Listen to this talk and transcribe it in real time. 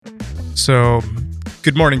So,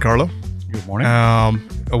 good morning, Carlo. Good morning.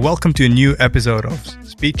 Welcome to a new episode of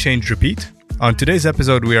Speed Change Repeat. On today's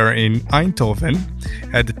episode, we are in Eindhoven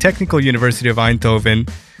at the Technical University of Eindhoven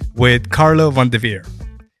with Carlo van der Veer.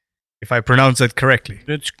 If I pronounce that correctly.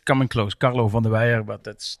 It's coming close. Carlo van der Weyer, but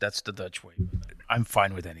that's the Dutch way. I'm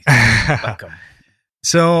fine with anything. Welcome.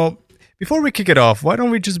 So, before we kick it off, why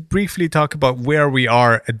don't we just briefly talk about where we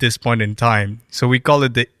are at this point in time? So we call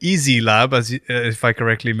it the Easy Lab, as if I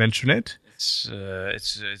correctly mention it.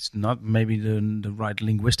 It's not maybe the right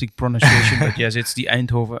linguistic pronunciation, but yes, it's the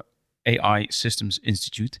Eindhoven AI Systems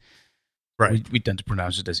Institute. Right. We tend to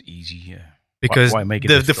pronounce it as easy. Because why make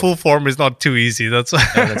it the full form is not too easy. That's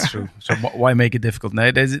that's true. So why make it difficult?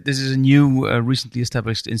 No, this is a new, recently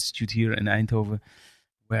established institute here in Eindhoven,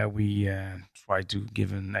 where we try to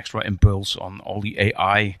give an extra impulse on all the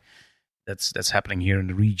AI that's happening here in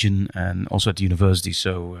the region and also at the university.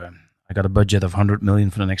 So I got a budget of 100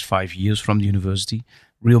 million for the next 5 years from the university,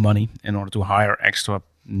 real money, in order to hire extra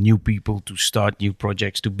new people to start new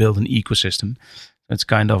projects, to build an ecosystem. It's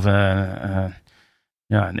kind of an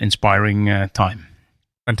inspiring time.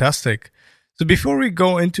 Fantastic. So before we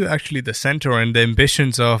go into actually the center and the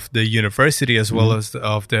ambitions of the university as well as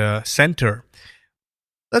of the center,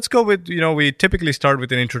 let's go with, we typically start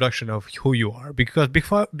with an introduction of who you are, because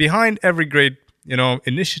behind every great,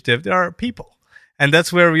 initiative, there are people. And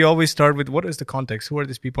that's where we always start with, what is the context? Who are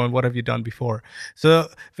these people and what have you done before? So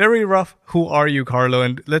very rough, who are you, Carlo?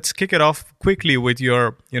 And let's kick it off quickly with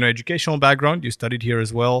your, educational background. You studied here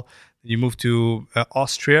as well. You moved to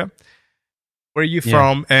Austria. Where are you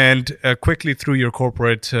from? And quickly through your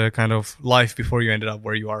corporate kind of life before you ended up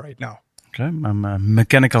where you are right now. Okay, I'm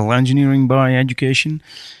mechanical engineering by education.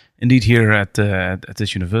 Indeed, here at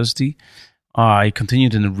this university, I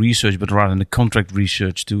continued in the research, but rather in the contract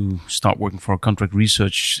research, to start working for a contract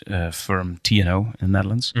research firm, TNO, in the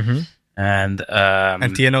Netherlands. Mm-hmm. And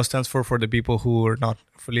TNO stands for the people who are not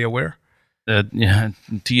fully aware.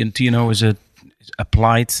 TNO is a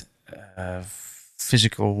applied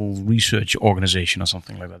physical research organization or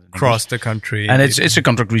something like that. Across the country. And it's a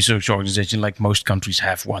contract research organization, like most countries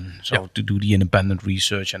have one. So to do the independent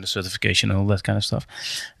research and the certification and all that kind of stuff.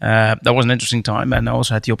 That was an interesting time. And I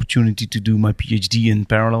also had the opportunity to do my PhD in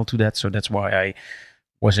parallel to that. So that's why I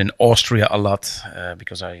was in Austria a lot,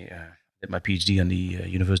 because I did my PhD on the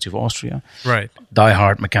University of Austria. Right.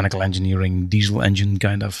 Die-hard mechanical engineering, diesel engine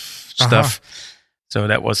kind of stuff. So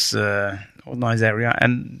that was a nice area.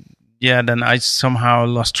 And then I somehow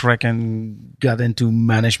lost track and got into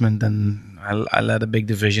management, and I led a big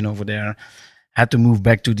division over there. Had to move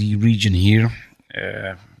back to the region here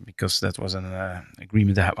because that was an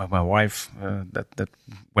agreement I had with my wife that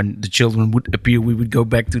when the children would appear, we would go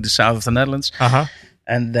back to the south of the Netherlands.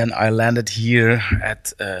 And then I landed here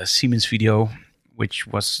at Siemens Video, which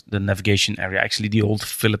was the navigation area, actually the old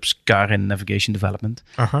Philips Karin navigation development.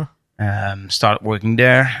 Started working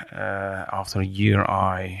there. After a year,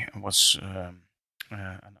 I was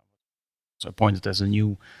appointed as a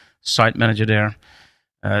new site manager there.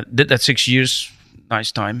 Did that 6 years,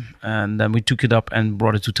 nice time. And then we took it up and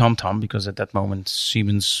brought it to TomTom, because at that moment,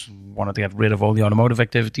 Siemens wanted to get rid of all the automotive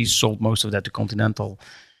activities, sold most of that to Continental.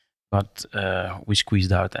 But we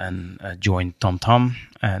squeezed out and joined TomTom.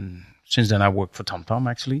 And since then, I work for TomTom,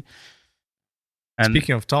 actually. And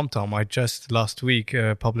speaking of TomTom, I just last week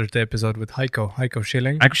published the episode with Heiko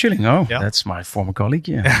Schilling. Heiko Schilling, that's my former colleague.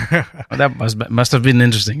 Yeah, well, that must have been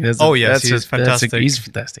interesting. He's fantastic. He's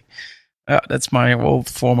fantastic. That's my old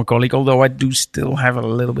former colleague. Although I do still have a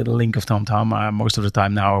little bit of link of TomTom. Most of the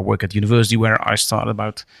time now I work at university, where I started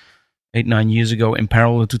about 8-9 years ago in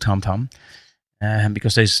parallel to TomTom,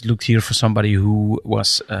 because they looked here for somebody who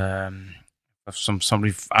was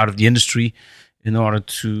somebody out of the industry, in order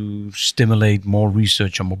to stimulate more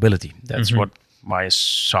research on mobility. That's what my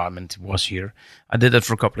assignment was here. I did that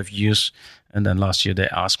for a couple of years, and then last year they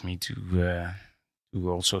asked me to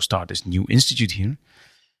also start this new institute here.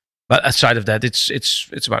 But aside of that, it's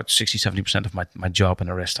about 60-70% of my job, and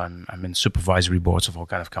the rest I'm in supervisory boards of all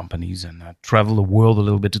kind of companies, and I travel the world a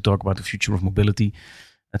little bit to talk about the future of mobility,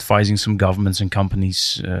 advising some governments and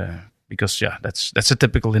companies, because that's a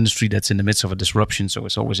typical industry that's in the midst of a disruption. So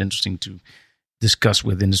it's always interesting to discuss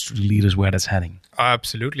with industry leaders where that's heading.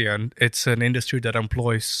 Absolutely. And it's an industry that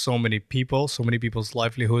employs so many people. So many people's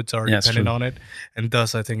livelihoods are dependent on it. And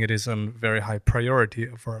thus, I think it is a very high priority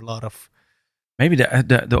for a lot of... Maybe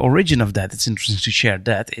the origin of that, it's interesting to share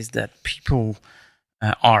that, is that people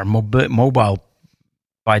are mobile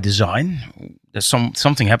by design. There's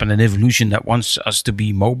something happened in evolution that wants us to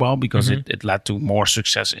be mobile, because it led to more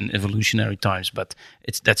success in evolutionary times. But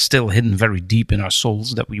that's still hidden very deep in our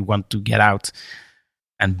souls, that we want to get out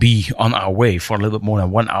and be on our way for a little bit more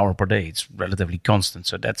than 1 hour per day. It's relatively constant.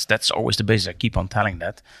 So that's always the basis. I keep on telling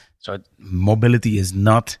that. So mobility is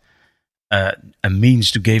not a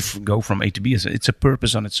means to go from A to B. It's a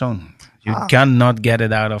purpose on its own. You cannot get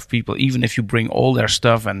it out of people, even if you bring all their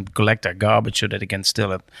stuff and collect their garbage so that they can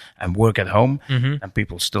still and work at home. And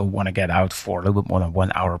people still want to get out for a little bit more than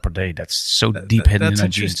 1 hour per day. That's so deep hidden in our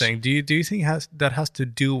genes. That's interesting. Do you think that has to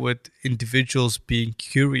do with individuals being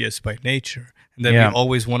curious by nature? And that we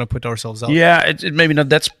always want to put ourselves out. Yeah, it maybe not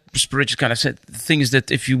that spiritual kind of set. The thing is that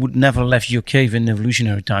if you would never left your cave in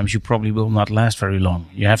evolutionary times, you probably will not last very long.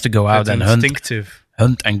 You have to go out and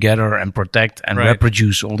hunt and gather and protect and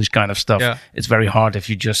reproduce, all this kind of stuff. Yeah. It's very hard if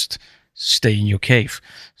you just stay in your cave.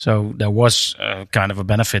 So there was kind of a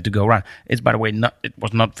benefit to go around. It's, by the way, it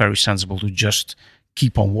was not very sensible to just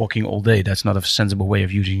keep on walking all day. That's not a sensible way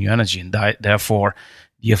of using your energy. And therefore,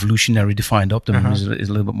 the evolutionary defined optimum is a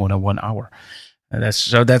little bit more than 1 hour.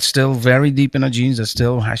 That's still very deep in our genes. That's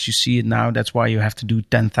still, as you see it now, that's why you have to do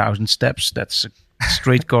 10,000 steps. That's a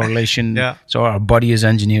straight correlation. So our body is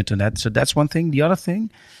engineered to that. So that's one thing. The other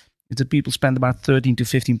thing is that people spend about 13 to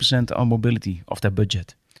 15% on mobility of their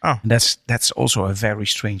budget. And that's also a very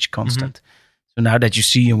strange constant. So now that you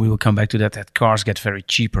see, and we will come back to that cars get very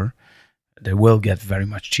cheaper, they will get very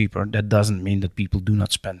much cheaper. That doesn't mean that people do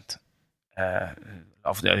not spend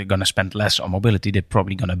they're going to spend less on mobility. They're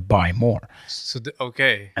probably going to buy more. So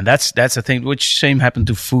and that's the thing. Which same happened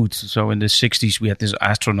to food. So in the 60s we had this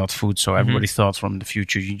astronaut food. So everybody thought from the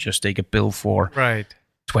future you just take a pill for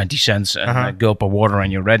 20 cents and a gulp of water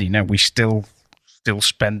and you're ready. Now we still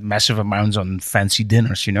spend massive amounts on fancy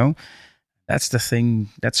dinners. That's the thing.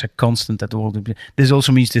 That's a constant that the world. This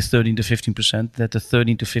also means the 13 to 15%. That the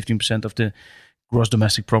 13 to 15% of the gross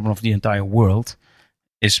domestic problem of the entire world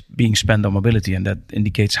is being spent on mobility, and that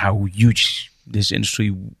indicates how huge this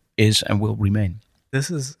industry is and will remain.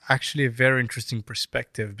 This is actually a very interesting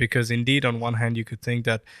perspective, because indeed, on one hand, you could think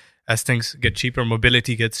that as things get cheaper,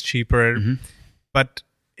 mobility gets cheaper, but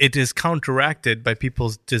it is counteracted by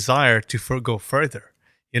people's desire to go further.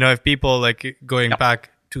 If people, like going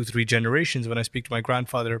back 2-3 generations, when I speak to my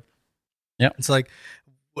grandfather, it's like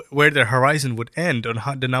where their horizon would end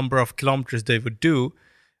on the number of kilometers they would do,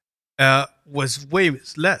 was way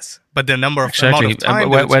less, but the number of amount of time.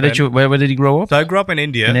 Where did you grow up? So I grew up in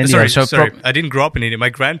India. Sorry, I didn't grow up in India. My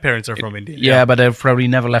grandparents are from India. Yeah, but they've probably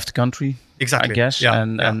never left the country. Exactly. I guess. Yeah.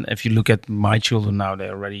 And if you look at my children now, they've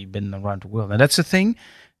already been around the world. And that's the thing,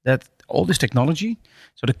 that all this technology.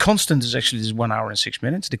 So the constant is actually this 1 hour and 6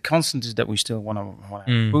 minutes. The constant is that we still want to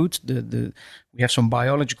have food. We have some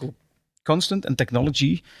biological constant, and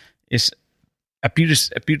technology appears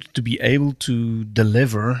to be able to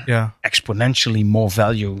deliver exponentially more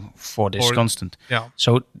value for this constant.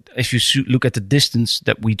 So if you look at the distance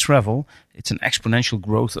that we travel, it's an exponential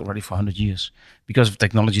growth already for 100 years because of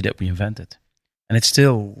technology that we invented. And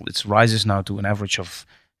it rises now to an average of,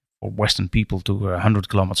 for Western people, to 100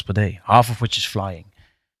 kilometers per day, half of which is flying.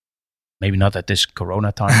 Maybe not at this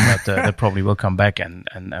Corona time, but that probably will come back, and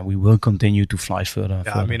we will continue to fly further and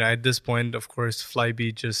further. I mean, at this point, of course,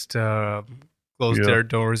 Flybe just closed their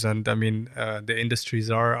doors, and I mean, the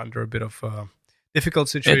industries are under a bit of a difficult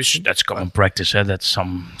situation. That's common practice, that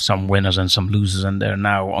some winners and some losers, and they're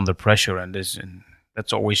now under pressure, and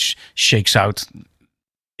that's always shakes out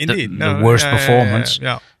the worst performance,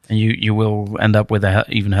 and you will end up with an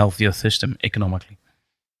even healthier system economically.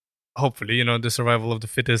 Hopefully, the survival of the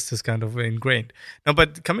fittest is kind of ingrained. Now,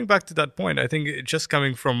 but coming back to that point, I think just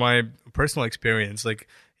coming from my personal experience, like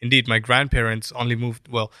indeed, my grandparents only moved,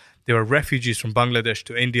 they were refugees from Bangladesh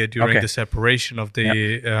to India during the separation of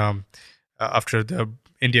the, after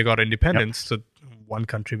India got independence, so one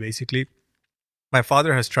country basically. My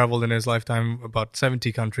father has traveled in his lifetime about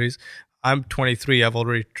 70 countries. I'm 23, I've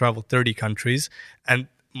already traveled 30 countries, and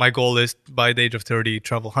my goal is by the age of 30,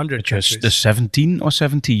 travel 100 countries. The 17 or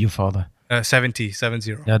 70, your father? 70.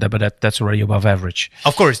 Yeah, but that's already above average.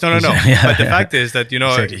 Of course, no. But the fact is that,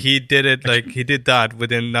 exactly. He did it, he did that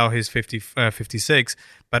within, now he's 56.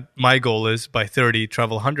 But my goal is by 30,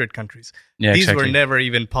 travel 100 countries. Yeah, These were never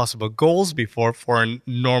even possible goals before for a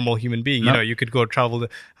normal human being. No. You could go travel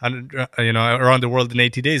around the world in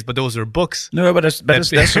 80 days, but those are books. No, but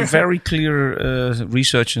that's a very clear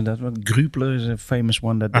research in that one. Grübler is a famous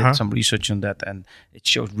one that did some research on that, and it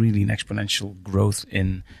showed really an exponential growth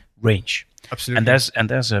in range. Absolutely. And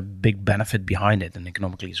there's a big benefit behind it, and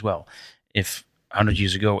economically as well. If 100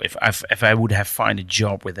 years ago, if I would have found a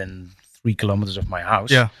job within 3 kilometers of my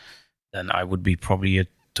house, then I would be probably a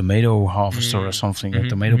tomato harvester or something, a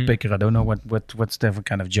tomato picker. I don't know what's different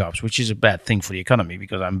kind of jobs, which is a bad thing for the economy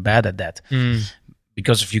because I'm bad at that.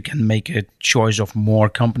 because if you can make a choice of more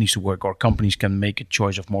companies to work, or companies can make a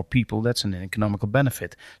choice of more people, that's an economical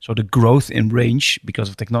benefit. So the growth in range because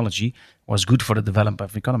of technology was good for the development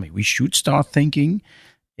of the economy. We should start thinking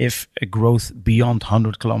if a growth beyond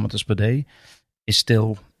 100 kilometers per day is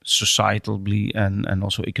still societally and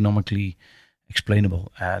also economically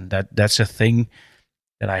explainable. And that's a thing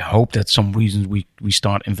that I hope that some reasons we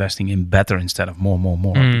start investing in better instead of more,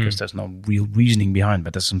 because there's no real reasoning behind.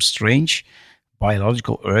 But there's some strange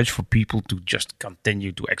biological urge for people to just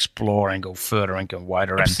continue to explore and go further and go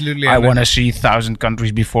wider. Absolutely. And I want to see 1,000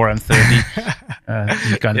 countries before I'm 30.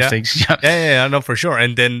 These kind of things. Yeah, no, for sure.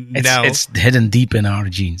 And then it's hidden deep in our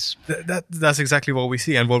genes. That's exactly what we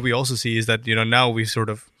see. And what we also see is that, now we sort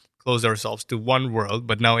of close ourselves to one world,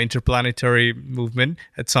 but now interplanetary movement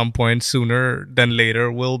at some point sooner than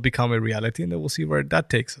later will become a reality, and then we'll see where that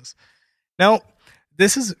takes us. Now,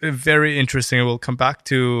 this is very interesting. We'll come back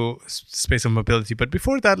to space of mobility. But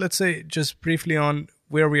before that, let's say just briefly on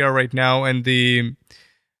where we are right now and the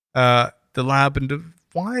lab and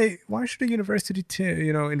why should a university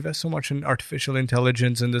invest so much in artificial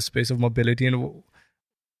intelligence in the space of mobility, and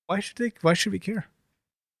why should we care?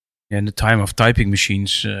 In the time of typing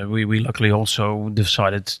machines, we luckily also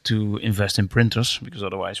decided to invest in printers, because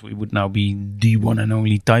otherwise we would now be the one and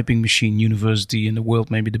only typing machine university in the world,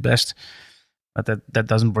 maybe the best. But that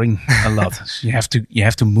doesn't bring a lot. So you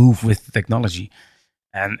have to move with the technology,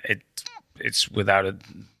 and it's without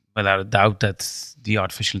a doubt that the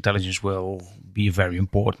artificial intelligence will be a very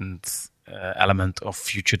important element of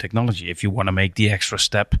future technology. If you want to make the extra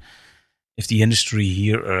step, if the industry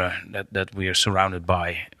here that we are surrounded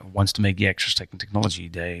by wants to make the extra step in technology,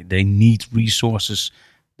 they need resources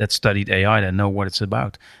that studied AI, that know what it's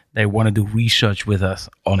about. They want to do research with us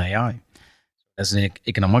on AI. As an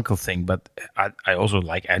economical thing, but I also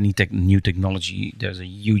like any new technology. There's a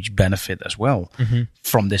huge benefit as well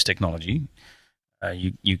from this technology.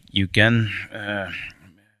 You can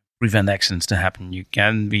prevent accidents to happen. You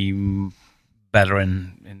can be better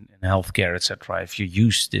in healthcare, etc. if you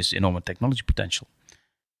use this enormous technology potential.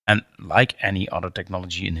 And like any other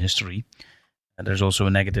technology in history, there's also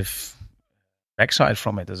a negative backside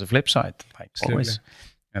from it. There's a flip side, like always.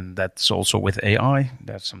 And that's also with AI.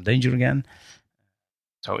 There's some danger again.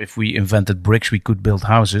 So if we invented bricks, we could build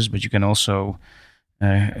houses, but you can also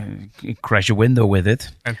crash a window with it.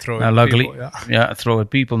 And throw now, it luckily, people, throw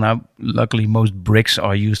at people. Now, luckily, most bricks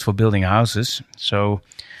are used for building houses. So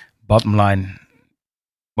bottom line,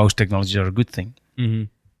 most technologies are a good thing. Mm-hmm.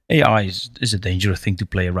 AI is a dangerous thing to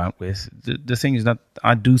play around with. The thing is that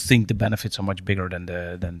I do think the benefits are much bigger than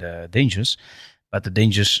the dangers, but the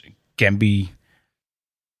dangers can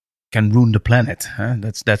ruin the planet. Huh?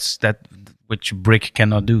 That's which brick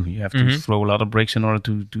cannot do. You have to throw a lot of bricks in order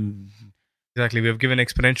to. Exactly, we have given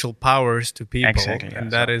exponential powers to people, exactly,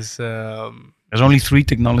 and that is. There's only 3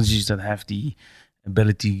 technologies that have the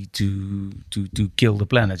ability to kill the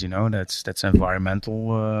planet. That's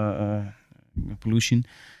environmental pollution,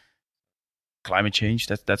 climate change.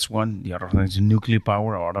 That's one. The other one is nuclear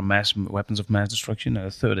power or other weapons of mass destruction. And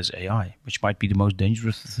the third is AI, which might be the most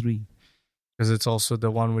dangerous of the 3. Because it's also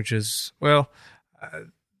the one which is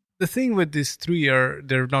the thing with these 3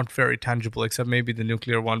 they're not very tangible, except maybe the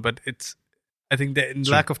nuclear one. But I think the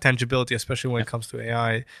lack of tangibility, especially when it comes to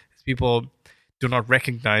AI, is people do not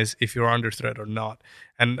recognize if you're under threat or not.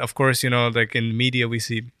 And of course, like in media, we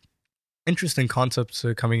see interesting concepts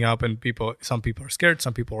coming up, and some people are scared,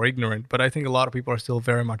 some people are ignorant. But I think a lot of people are still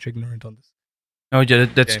very much ignorant on this. Oh yeah,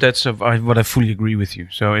 that's what I fully agree with you.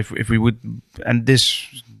 So if we would, and this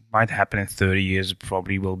might happen in 30 years, it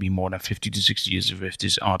probably will be more than 50 to 60 years with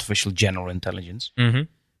this artificial general intelligence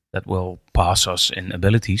that will pass us in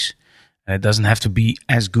abilities. It doesn't have to be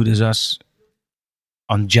as good as us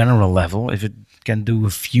on general level. If it can do a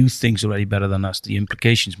few things already better than us, the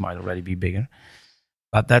implications might already be bigger.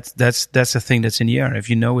 But that's a thing that's in the air. If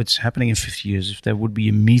it's happening in 50 years, if there would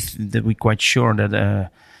be that we're quite sure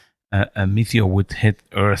that a meteor would hit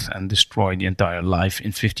Earth and destroy the entire life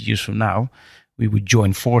in 50 years from now, we would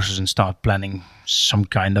join forces and start planning some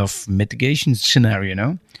kind of mitigation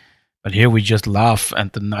scenario, But here we just laugh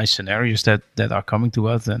at the nice scenarios that are coming to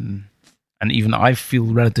us, and even I feel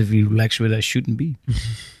relatively relaxed with I shouldn't be.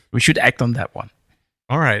 We should act on that one.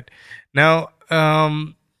 All right. Now,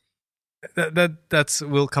 that's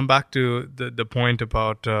we'll come back to the point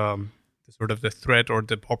about sort of the threat or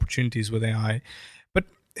the opportunities with AI. But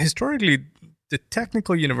historically, the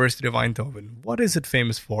Technical University of Eindhoven, what is it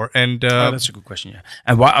famous for? And that's a good question. Yeah,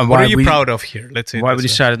 and why what are you proud of here? Let's say why we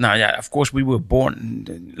decided now. Yeah, of course we were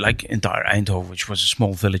born like entire Eindhoven, which was a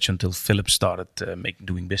small village until Philips started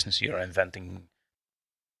doing business here, inventing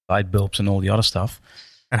light bulbs and all the other stuff.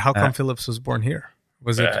 And how come Philips was born here?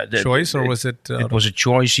 Was it choice or was it? It was a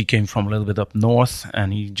choice. He came from a little bit up north,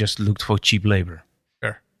 and he just looked for cheap labor.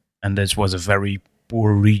 Sure. And this was a very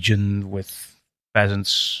poor region with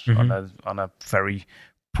peasants on a very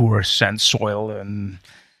poor sand soil, and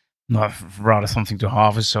not rather something to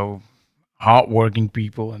harvest. So hardworking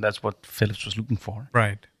people, and that's what Philips was looking for.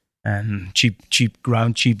 Right. And cheap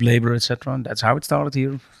ground, cheap labor, etc. And that's how it started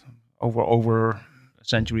here over a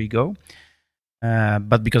century ago.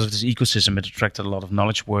 But because of this ecosystem, it attracted a lot of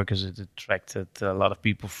knowledge workers. It attracted a lot of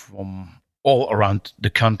people from all around the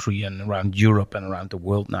country and around Europe and around the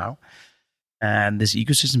world now. And this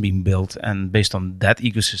ecosystem being built, and based on that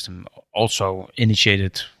ecosystem, also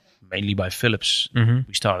initiated mainly by Philips.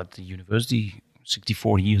 We started the university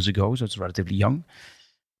 64 years ago, so it's relatively young.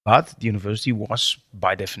 But the university was,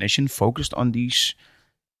 by definition, focused on these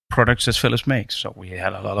products that Philips makes. So we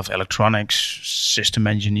had a lot of electronics, system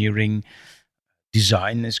engineering.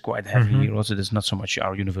 Design is quite heavy here. Also, there's not so much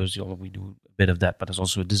our university, although we do a bit of that, but there's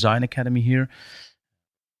also a design academy here.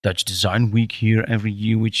 Dutch Design Week here every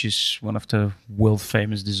year, which is one of the world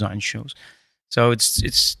famous design shows. So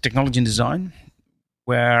it's technology and design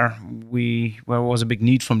where was a big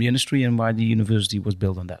need from the industry, and why the university was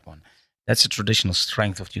built on that one. That's a traditional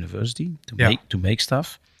strength of the university to make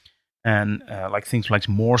stuff, and like things like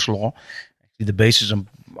Moore's law. The basis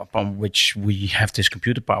upon which we have this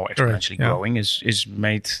computer power exponentially growing is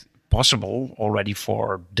made possible already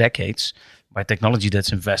for decades by technology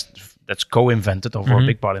that's co-invented, or for a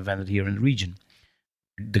big part invented here in the region.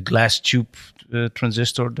 The glass tube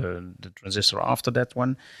transistor, the transistor after that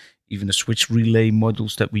one, even the switch relay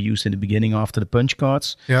modules that we used in the beginning after the punch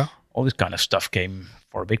cards. Yeah. All this kind of stuff came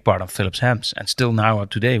for a big part on Philips hands. And still now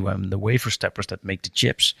today, when the wafer steppers that make the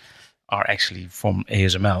chips are actually from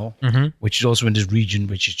ASML, which is also in this region,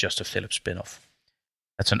 which is just a Philips spin-off.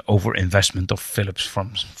 That's an overinvestment of Philips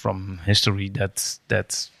from history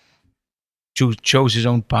that chose his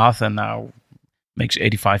own path and now makes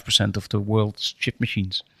 85% of the world's chip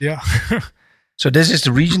machines. Yeah. So this is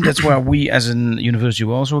the region. That's where we as a university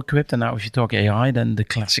were also equipped. And now if you talk AI, then the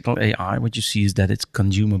classical AI, what you see is that it's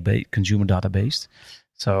consumer data based.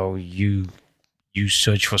 So you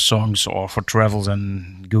search for songs or for travels,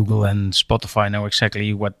 and Google and Spotify know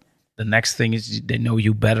exactly what the next thing is. They know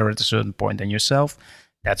you better at a certain point than yourself.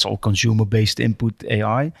 That's all consumer-based input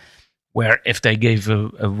AI, where if they gave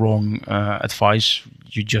a wrong advice,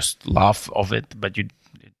 you just laugh of it, but it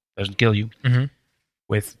doesn't kill you.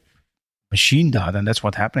 With machine data, and that's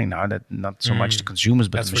what's happening now, that not so much the consumers,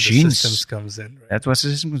 but the machines. That's where the systems comes in. Right? That's what the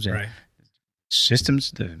system comes in. Right.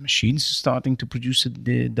 Systems, the machines are starting to produce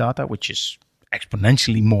the data, which is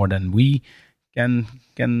exponentially more than we can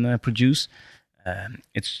produce.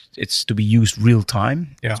 It's to be used real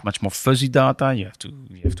time. Yeah. It's much more fuzzy data. You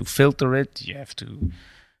have to filter it. You have to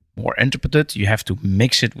more interpret it. You have to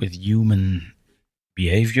mix it with human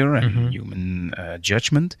behavior and human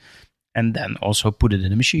judgment, and then also put it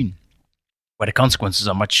in a machine, where the consequences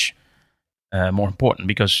are much more important.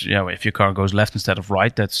 Because if your car goes left instead of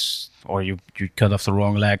right, or you cut off the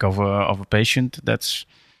wrong leg of a patient, that's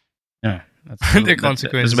the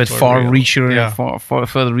consequences. It's a bit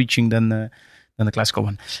further reaching than the classical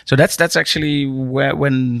one. So that's actually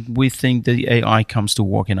when we think the AI comes to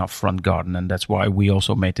walk in our front garden, and that's why we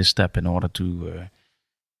also made this step in order to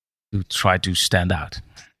try to stand out.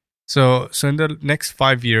 So in the next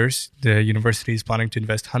 5 years, the university is planning to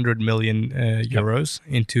invest 100 million euros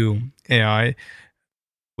into AI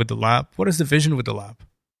with the lab. What is the vision with the lab?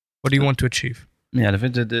 What do you want to achieve? Yeah,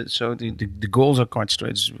 the goals are quite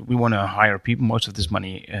straight. We want to hire people. Most of this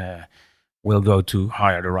money will go to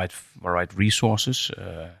hire the right resources.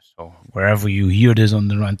 So wherever you hear this on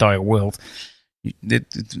the entire world,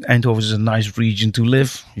 Eindhoven is a nice region to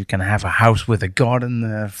live. You can have a house with a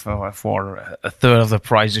garden for a third of the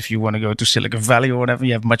price if you want to go to Silicon Valley or whatever.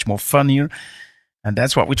 You have much more fun here. And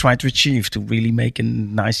that's what we try to achieve, to really make a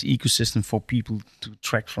nice ecosystem for people to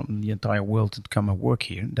track from the entire world to come and work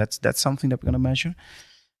here. That's something that we're going to measure.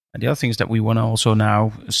 And the other thing is that we want to also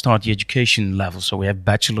now start the education level. So we have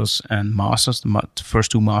bachelors and masters. The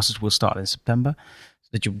first 2 masters will start in September, so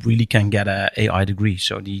that you really can get an AI degree.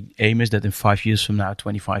 So the aim is that in 5 years from now,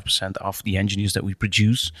 25% of the engineers that we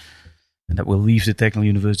produce and that will leave the Technical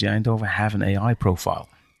University Eindhoven have an AI profile.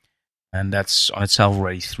 And that's on itself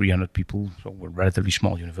already 300 people. So we're a relatively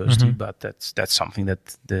small university, but that's something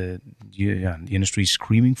that the industry is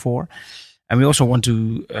screaming for. And we also want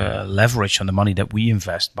to leverage on the money that we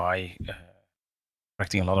invest by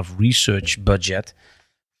attracting a lot of research budget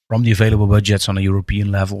from the available budgets on a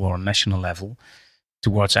European level or a national level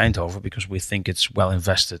towards Eindhoven because we think it's well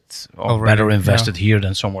invested or Already, better invested here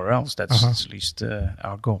than somewhere else. That's at least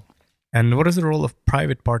our goal. And what is the role of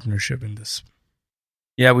private partnership in this?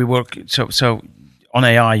 Yeah, we work so on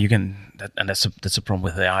AI. You can that's a problem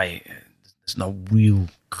with AI. There's no real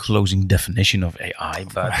closing definition of AI,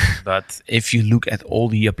 but if you look at all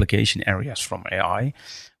the application areas from AI,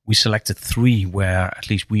 we selected 3 where at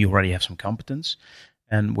least we already have some competence,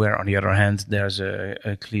 and where on the other hand there's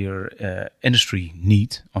a clear industry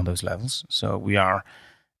need on those levels. So we are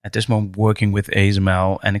at this moment working with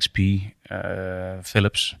ASML, NXP,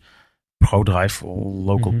 Philips, ProDrive, all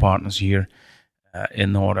local partners here,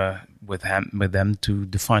 in order with them to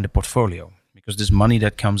define the portfolio. Because this money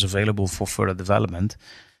that comes available for further development,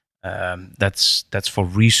 that's for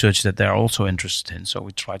research that they're also interested in. So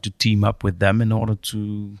we try to team up with them in order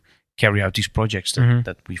to carry out these projects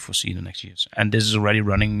that we foresee in the next years. And this is already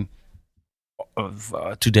running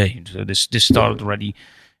today. So this started already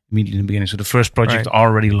immediately in the beginning. So the first projects are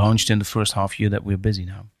already launched in the first half year that we're busy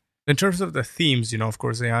now. In terms of the themes, of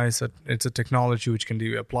course, AI it's a technology which can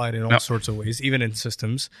be applied in all sorts of ways, even in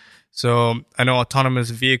systems. So I know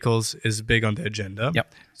autonomous vehicles is big on the agenda.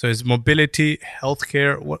 Yep. So is mobility,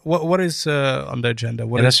 healthcare, what is on the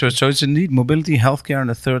agenda? So it's indeed mobility, healthcare,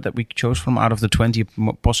 and the third that we chose from out of the 20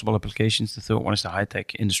 possible applications. The third one is the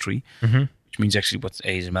high-tech industry, which means actually what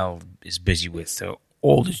ASML is busy with. So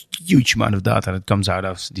all this huge amount of data that comes out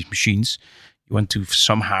of these machines, you want to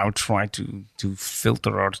somehow try to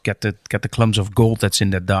filter or get the clumps of gold that's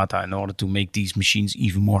in that data in order to make these machines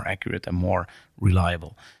even more accurate and more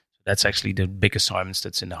reliable. That's actually the big assignments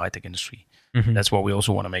that's in the high-tech industry. That's why we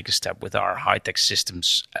also want to make a step with our high-tech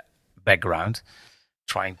systems background,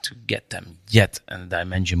 trying to get them yet a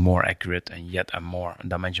dimension more accurate and yet a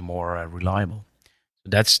dimension more reliable. So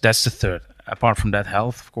that's the third. Apart from that,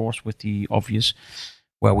 health, of course, with the obvious,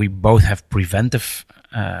 where we both have preventive,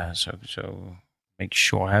 so make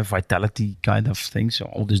sure have vitality kind of thing. So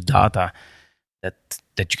all this data that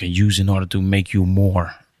you can use in order to make you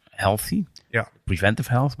more healthy. Yeah, preventive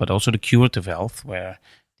health, but also the curative health, where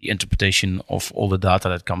the interpretation of all the data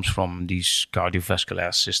that comes from these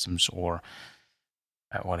cardiovascular systems or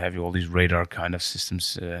what have you, all these radar kind of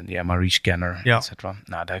systems, the MRE scanner, etc.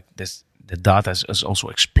 Now the data is also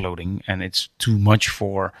exploding, and it's too much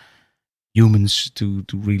for humans to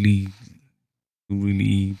really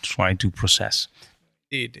try to process.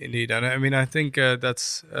 Indeed. And I mean, I think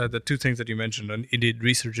that's the 2 things that you mentioned. And indeed,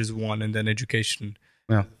 research is one, and then education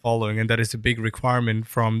following. And that is a big requirement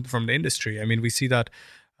from the industry. I mean, we see that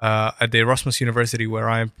at the Erasmus University, where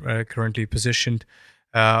I am currently positioned,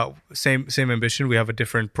 same ambition. We have a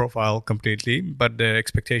different profile completely, but the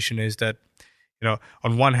expectation is that,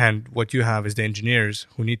 on one hand, what you have is the engineers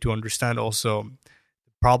who need to understand also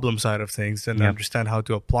problem side of things and understand how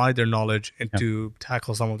to apply their knowledge and to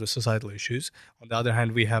tackle some of the societal issues. On the other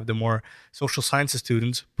hand, we have the more social sciences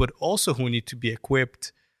students, but also who need to be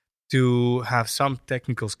equipped to have some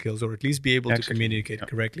technical skills or at least be able to communicate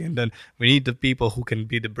correctly. And then we need the people who can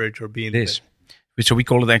be the bridge or be in this. So we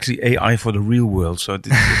call it actually AI for the real world. So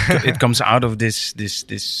it comes out of this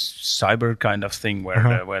cyber kind of thing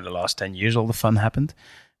where the last 10 years all the fun happened.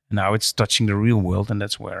 And now it's touching the real world, and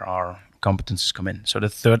that's where our competences come in. So the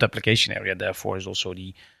third application area, therefore, is also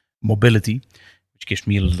the mobility, which gives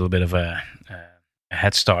me a little bit of a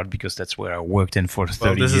head start because that's where I worked in for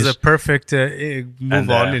 30 years. This is a perfect move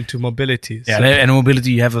on into mobility. Yeah, and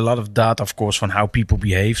mobility, you have a lot of data, of course, on how people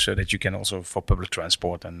behave, so that you can also, for public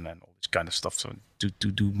transport and all this kind of stuff, so to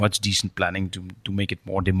do much decent planning, to make it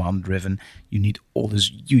more demand-driven, you need all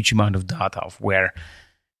this huge amount of data of where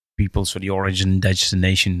people, so the origin,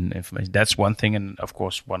 destination information. That's one thing, and of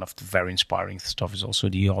course, one of the very inspiring stuff is also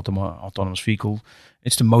the autonomous vehicle.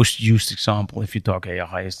 It's the most used example, if you talk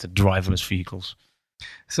AI, is the driverless vehicles.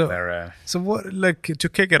 So what, like, to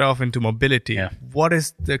kick it off into mobility, what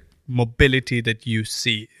is the mobility that you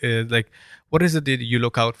see? What is it that you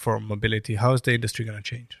look out for mobility? How is the industry going to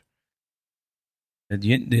change?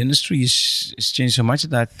 The industry is changed so much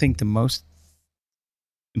that I think the most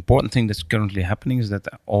important thing that's currently happening is that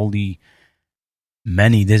all the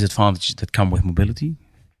many disadvantages that come with mobility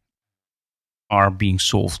are being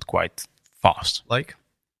solved quite fast. Like?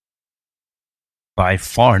 By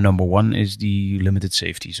far, number one is the limited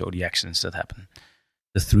safety, so the accidents that happen.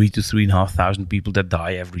 The 3,000 to 3,500 people that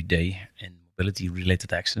die every day in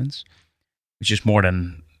mobility-related accidents, which is more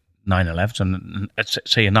than 9/11. So let's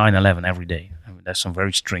say a 9/11 every day. I mean, there's some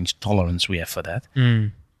very strange tolerance we have for that.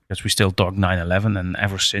 Because we still talk 9/11, and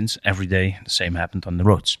ever since, every day, the same happened on the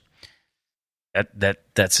roads.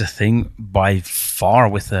 That's a thing by far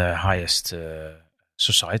with the highest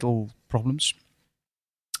societal problems.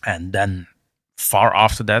 And then far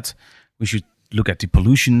after that, we should look at the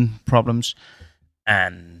pollution problems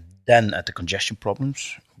and then at the congestion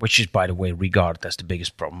problems, which is, by the way, regarded as the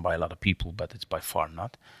biggest problem by a lot of people, but it's by far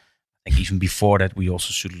not. I think even before that, we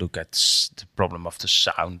also should look at the problem of the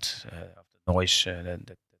sound, of the noise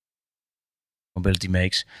that mobility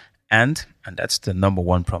makes. And that's the number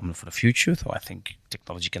one problem for the future. So I think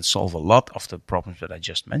technology can solve a lot of the problems that I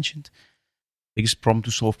just mentioned. Biggest problem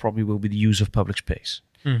to solve probably will be the use of public space.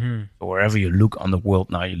 Mm-hmm. So wherever you look on the world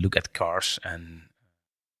now, you look at cars, and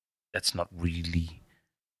that's not really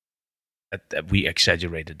that we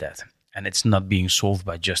exaggerated that. And it's not being solved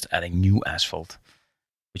by just adding new asphalt,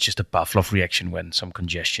 which is the Pavlov reaction when some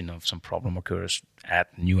congestion of some problem occurs, add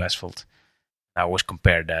new asphalt. I always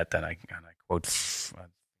compare that, and I quote,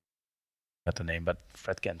 not the name, but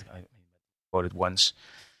Fred Kent, I quoted once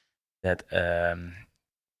that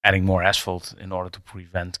adding more asphalt in order to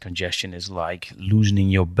prevent congestion is like loosening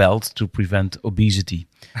your belt to prevent obesity.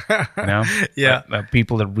 You know? Yeah.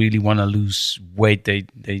 People that really want to lose weight,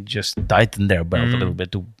 they just tighten their belt a little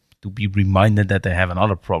bit to be reminded that they have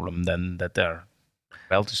another problem than that their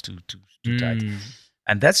belt is too tight.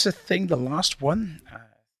 And that's the thing, the last one. I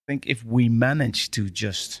think if we manage to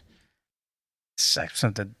just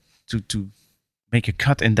something to make a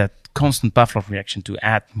cut in that constant Pavlov reaction to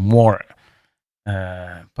add more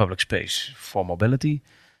public space for mobility,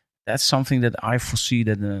 that's something that I foresee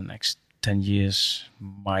that in the next 10 years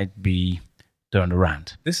might be turned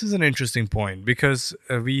around. This is an interesting point because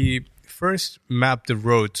we first mapped the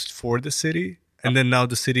roads for the city, and then now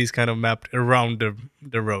the city is kind of mapped around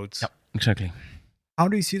the roads. Yeah, exactly. How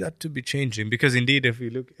do you see that to be changing? Because indeed, if we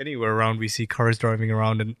look anywhere around, we see cars driving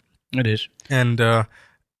around, and it is.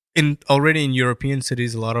 And already in European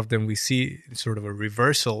cities, a lot of them we see sort of a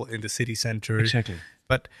reversal in the city center. Exactly.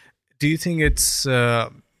 But do you think it's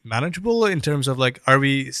manageable in terms of like, are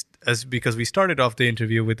we, because we started off the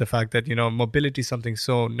interview with the fact that, mobility is something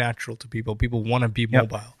so natural to people. People want to be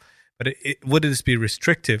mobile. But would this be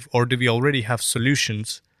restrictive, or do we already have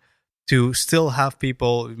solutions to still have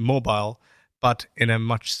people mobile, but in a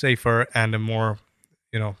much safer and a more,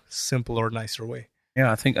 simple or nicer way?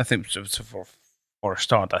 Yeah, I think so for a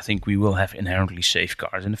start, I think we will have inherently safe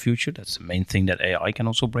cars in the future. That's the main thing that AI can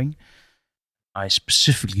also bring. I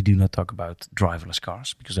specifically do not talk about driverless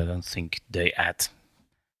cars because I don't think they add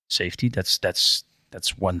safety. That's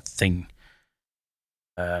one thing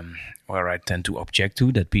where I tend to object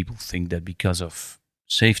to, that people think that because of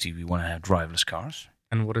safety we want to have driverless cars.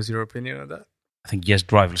 And what is your opinion on that? I think yes,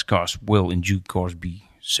 driverless cars will in due course be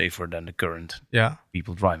safer than the current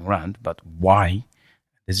people driving around. But why?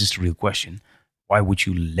 This is the real question. Why would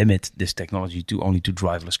you limit this technology to only to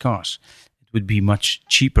driverless cars? It would be much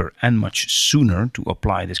cheaper and much sooner to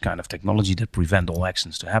apply this kind of technology that prevent all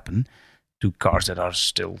accidents to happen to cars that are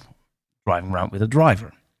still driving around with a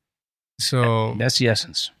driver. So that's the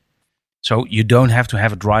essence. So you don't have to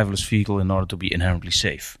have a driverless vehicle in order to be inherently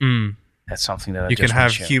safe. That's something that you can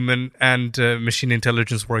have human and machine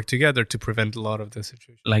intelligence work together to prevent a lot of the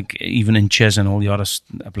situations. Like even in chess and all the other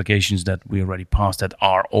applications that we already passed that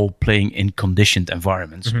are all playing in conditioned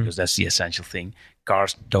environments, because that's the essential thing.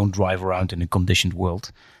 Cars don't drive around in a conditioned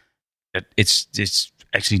world. It's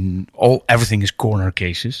actually everything is corner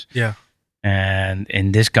cases. Yeah. And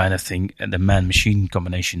in this kind of thing, the man-machine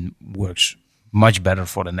combination works much better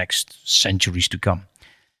for the next centuries to come.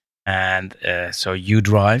 And so you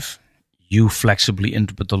drive. You flexibly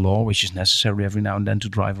interpret the law, which is necessary every now and then to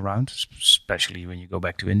drive around, especially when you go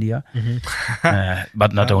back to India.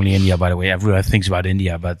 But not only India, by the way. Everyone thinks about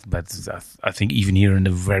India, but I think even here in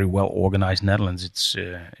the very well organized Netherlands,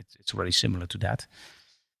 it's already similar to that.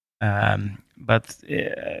 But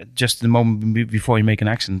just the moment before you make an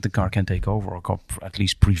accident, the car can take over or at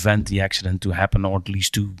least prevent the accident to happen, or at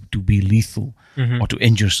least to be lethal or to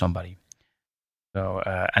injure somebody. So,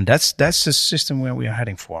 and that's the system where we are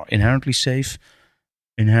heading for. Inherently safe,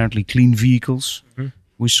 inherently clean vehicles.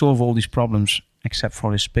 We solve all these problems except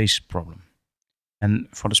for the space problem. And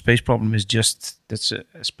for the space problem is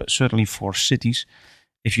certainly for cities.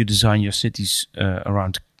 If you design your cities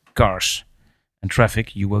around cars and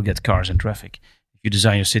traffic, you will get cars and traffic. If you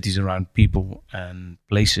design your cities around people and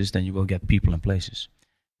places, then you will get people and places.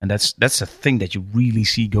 And that's a thing that you really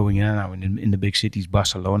see going on now in the big cities.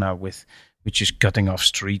 Barcelona which is cutting off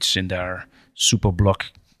streets in their super block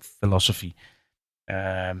philosophy.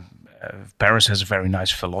 Paris has a very nice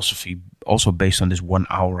philosophy, also based on this 1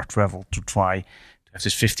 hour of travel, to try to have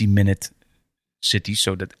this 15-minute city,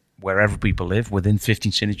 so that wherever people live, within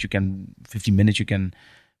 15 minutes you can,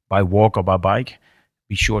 by walk or by bike,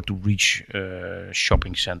 be sure to reach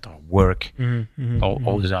shopping center, work,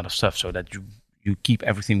 all this other stuff, so that you keep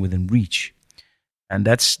everything within reach. And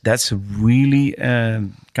that's really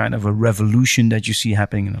kind of a revolution that you see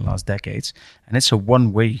happening in the last decades. And it's a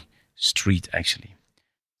one-way street, actually.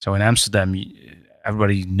 So in Amsterdam,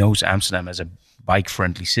 everybody knows Amsterdam as a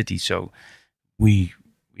bike-friendly city. So we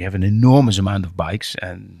have an enormous amount of bikes,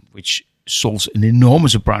 and which solves an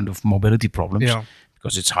enormous amount of mobility problems. Yeah.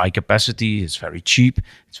 Because it's high capacity, it's very cheap,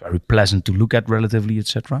 it's very pleasant to look at relatively,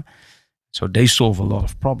 etc. So they solve a lot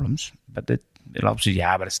of problems. But it obviously,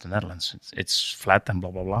 but it's the Netherlands. It's flat and blah,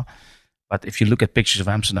 blah, blah. But if you look at pictures of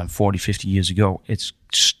Amsterdam 40, 50 years ago, it's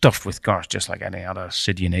stuffed with cars, just like any other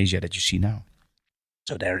city in Asia that you see now.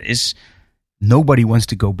 So nobody wants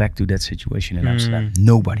to go back to that situation in Amsterdam.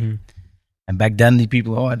 Nobody. Mm. And back then, the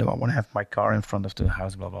people, I don't want to have my car in front of the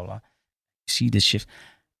house, blah, blah, blah. You see this shift.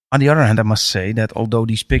 On the other hand, I must say that although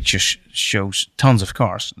these pictures shows tons of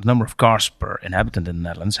cars, the number of cars per inhabitant in the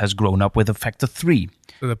Netherlands has grown up with a factor 3.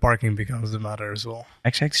 So the parking becomes the matter as well.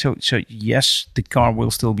 Exactly. So yes, the car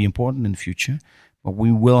will still be important in the future, but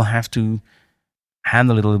we will have to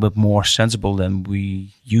handle it a little bit more sensible than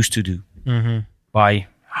we used to do by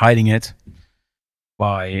hiding it,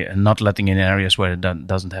 by not letting in areas where it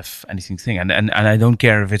doesn't have anything. And I don't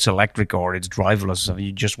care if it's electric or it's driverless.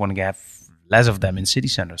 You just want to have less of them in city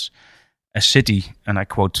centers. A city, and I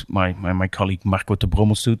quote my colleague Marco de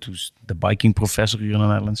Brommelstoet, who's the biking professor here in the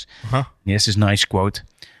Netherlands. He has this nice quote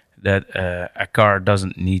that a car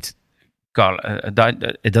doesn't need it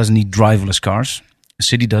doesn't need driverless cars. A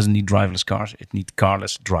city doesn't need driverless cars. It needs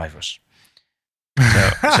carless drivers.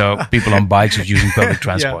 So people on bikes are using public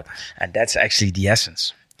transport, and that's actually the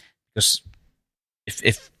essence. Because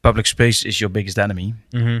if public space is your biggest enemy,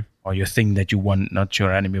 or your thing that you want, not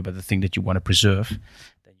your enemy, but the thing that you want to preserve,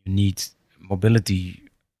 then you need mobility,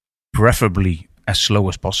 preferably as slow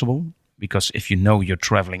as possible. Because if you know you're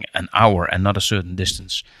traveling an hour and not a certain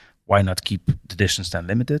distance, why not keep the distance then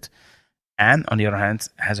limited? And on the other hand,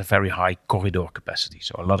 has a very high corridor capacity.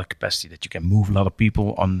 So a lot of capacity that you can move a lot of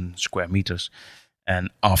people on square meters.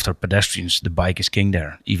 And after pedestrians, the bike is king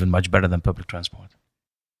there, even much better than public transport.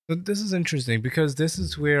 But this is interesting because this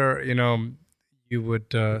is where, you would,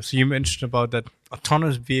 so you mentioned about that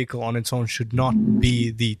autonomous vehicle on its own should not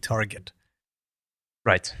be the target.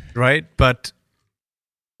 Right. Right. But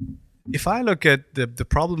if I look at the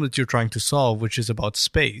problem that you're trying to solve, which is about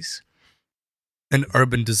space and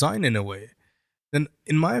urban design in a way, then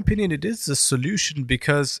in my opinion, it is a solution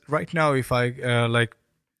because right now, if I like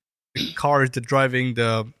the cars, the driving,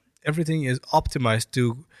 everything is optimized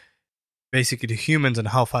to basically the humans and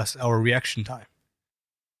how fast our reaction time,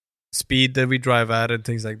 speed that we drive at and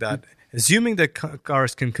things like that. Assuming that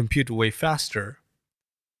cars can compute way faster,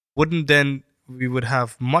 wouldn't then we would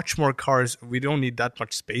have much more cars. We don't need that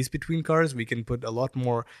much space between cars. We can put a lot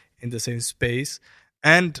more in the same space.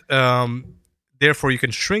 And therefore, you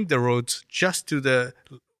can shrink the roads just to the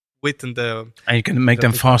width and you can make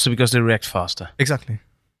them faster because they react faster. Exactly.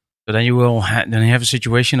 So then you will then you have a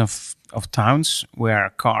situation of towns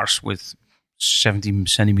where cars with 70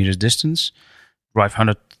 centimeters distance drive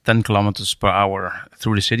 110 kilometers per hour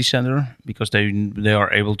through the city center because they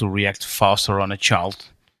are able to react faster on a child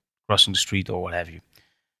crossing the street or what have you.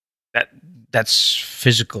 That's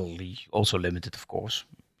physically also limited, of course,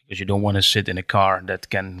 because you don't want to sit in a car that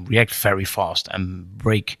can react very fast and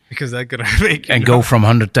brake. Because that could make and go from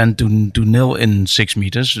 110 to 0 in 6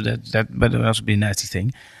 meters. That would also be a nasty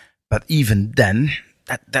thing. But even then,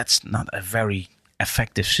 that's not a very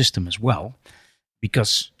effective system as well,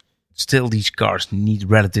 because still these cars need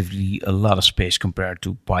relatively a lot of space compared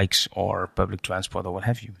to bikes or public transport or what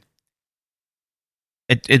have you.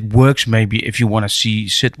 It works maybe if you want to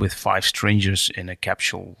sit with 5 strangers in a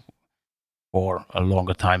capsule for a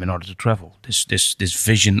longer time in order to travel. This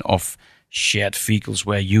vision of shared vehicles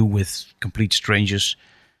where you with complete strangers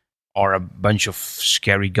or a bunch of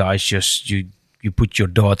scary guys, just you put your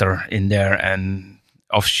daughter in there and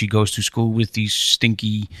off she goes to school with these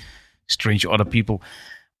stinky, strange other people.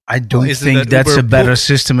 I don't think that's a better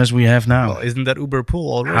system as we have now. Well, isn't that Uber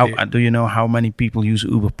Pool already? Do you know how many people use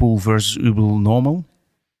Uber Pool versus Uber Normal?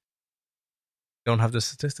 Don't have the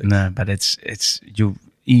statistics. No, but it's you.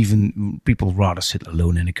 Even people rather sit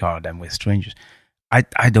alone in a car than with strangers.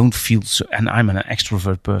 I don't feel so, and I'm an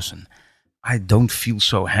extrovert person. I don't feel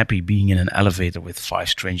so happy being in an elevator with 5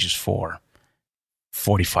 strangers for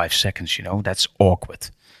 45 seconds. That's awkward.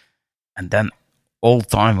 And then all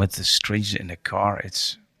time with the strangers in the car,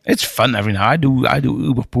 it's fun every now. I do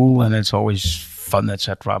Uber Pool and it's always fun,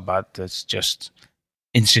 etc. But it's just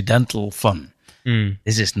incidental fun.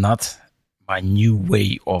 This is not my new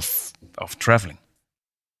way of traveling.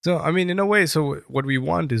 So, I mean, in a way, so what we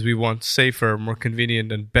want is we want safer, more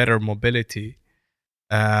convenient, and better mobility.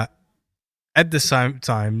 at the same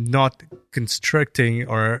time not constricting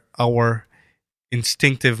or our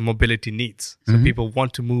instinctive mobility needs. So people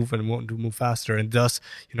want to move and want to move faster, and thus,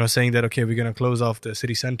 saying that, okay, we're going to close off the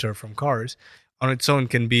city center from cars on its own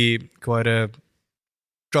can be quite a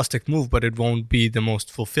drastic move, but it won't be the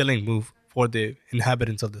most fulfilling move for the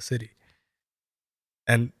inhabitants of the city.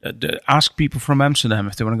 And ask people from Amsterdam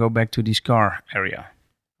if they want to go back to this car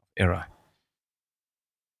era.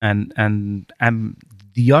 And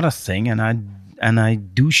the other thing, and I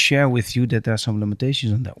do share with you that there are some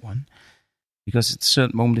limitations on that one, because at a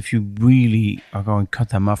certain moment, if you really are going to cut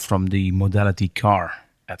them off from the modality car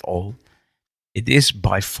at all, it is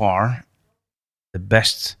by far the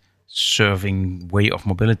best serving way of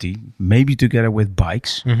mobility, maybe together with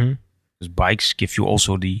bikes, because bikes give you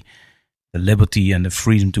also the liberty and the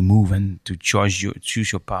freedom to move and to choose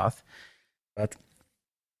your path. But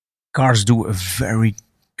cars do a very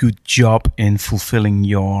good job in fulfilling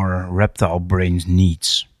your reptile brain's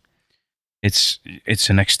needs. It's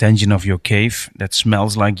an extension of your cave that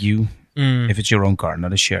smells like you. If it's your own car,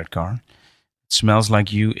 not a shared car. It smells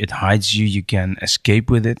like you. It hides you. You can escape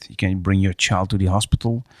with it. You can bring your child to the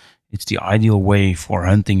hospital. It's the ideal way for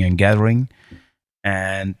hunting and gathering.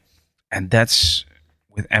 And that's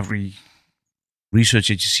with every research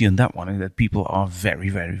that you see on that one, that people are very,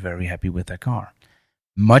 very, very happy with their car.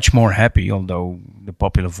 Much more happy, although the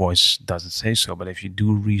popular voice doesn't say so. But if you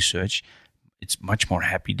do research, it's much more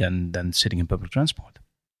happy than sitting in public transport.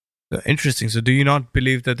 Interesting. So do you not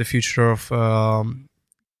believe that the future of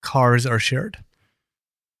cars are shared?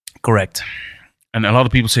 Correct. And a lot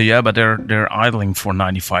of people say, yeah, but they're idling for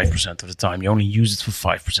 95% of the time. You only use it for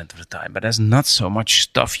 5% of the time. But there's not so much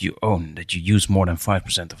stuff you own that you use more than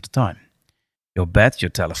 5% of the time. Your bed, your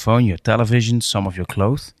telephone, your television, some of your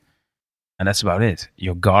clothes. And that's about it.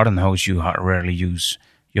 Your garden hose you rarely use.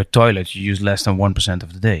 Your toilet you use less than 1%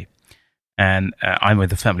 of the day. And I'm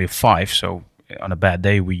with a family of 5, so on a bad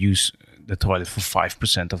day we use the toilet for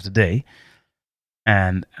 5% of the day.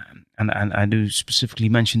 And I do specifically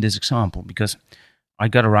mention this example because I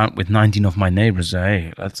got around with 19 of my neighbors.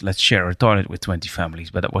 Hey, let's share a toilet with 20 families,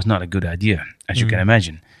 but that was not a good idea, as you can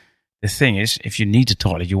imagine. The thing is, if you need a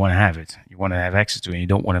toilet, you want to have it. You want to have access to it. You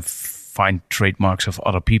don't want to find trademarks of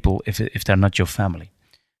other people if they're not your family.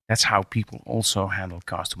 That's how people also handle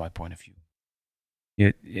cars, to my point of view.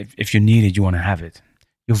 If you need it, you want to have it.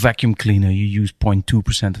 Your vacuum cleaner, you use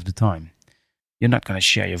 0.2% of the time. You're not going to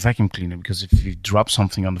share your vacuum cleaner because if you drop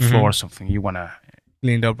something on the floor or something, you want to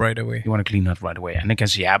clean it up right away. You want to clean that right away. And they can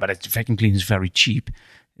say, yeah, but the vacuum cleaner is very cheap.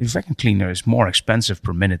 The vacuum cleaner is more expensive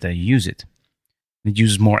per minute that you use it. It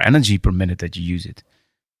uses more energy per minute that you use it.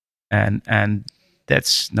 And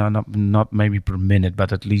that's not maybe per minute,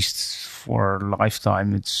 but at least for a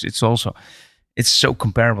lifetime, it's so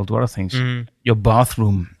comparable to other things. Your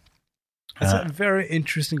bathroom. That's a very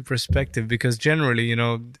interesting perspective because generally,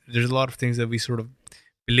 there's a lot of things that we sort of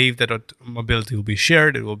believe that mobility will be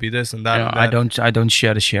shared. It will be this and that. Yeah, and that. I don't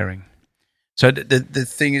share the sharing. So the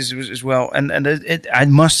thing is as well, and I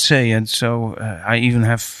must say, and so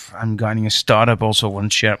I'm guiding a startup also on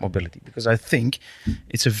shared mobility because I think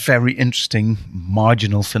it's a very interesting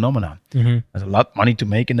marginal phenomenon. There's a lot of money to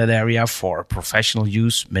make in that area for professional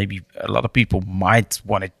use. Maybe a lot of people might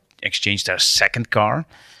want to exchange their second car.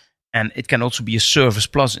 And it can also be a service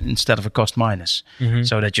plus instead of a cost minus.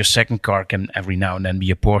 So that your second car can every now and then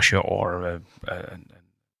be a Porsche or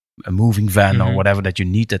a moving van or whatever that you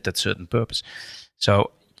need at that certain purpose.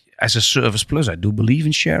 So as a service plus, I do believe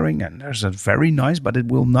in sharing. And there's a very nice, but it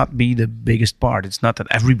will not be the biggest part. It's not that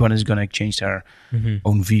everyone is going to exchange their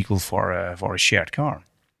own vehicle for a shared car.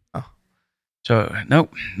 Oh. So no,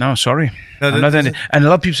 sorry. No, and a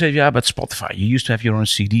lot of people say, yeah, but Spotify, you used to have your own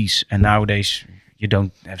CDs. And nowadays you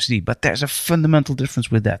don't have CD, but there's a fundamental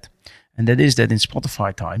difference with that, and that is that in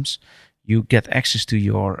Spotify times, you get access to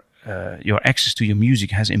your access to your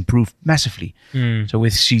music has improved massively. So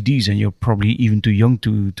with CDs, and you're probably even too young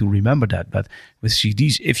to remember that, but with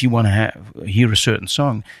CDs, if you want to hear a certain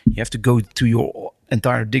song, you have to go to your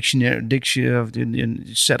entire dictionary of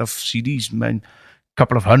the set of CDs, man.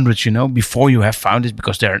 Couple of hundreds, before you have found it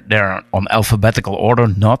because they're on alphabetical order,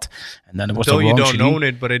 not. And then it was so the wrong you don't CD. own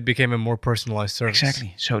it, but it became a more personalized service.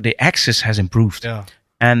 Exactly. So the access has improved. Yeah.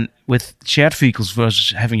 And with shared vehicles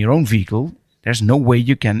versus having your own vehicle, there's no way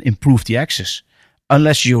you can improve the access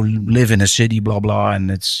unless you live in a city, blah blah, and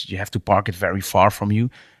you have to park it very far from you.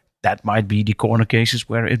 That might be the corner cases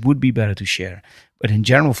where it would be better to share. But in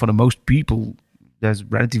general, for the most people, that's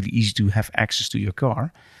relatively easy to have access to your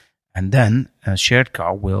car. And then a shared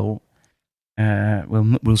car will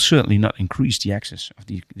will certainly not increase the access of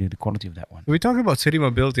the quality of that one. We talk about city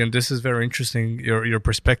mobility, and this is very interesting. Your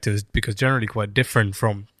perspective is because generally quite different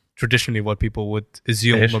from traditionally what people would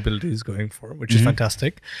assume mobility is going for, which is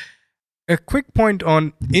fantastic. A quick point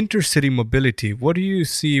on intercity mobility. What do you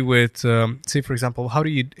see with, say, for example, how do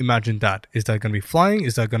you imagine that? Is that going to be flying?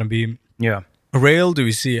 Is that going to be rail? Do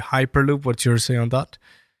we see Hyperloop? What's your say on that?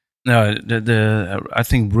 No, I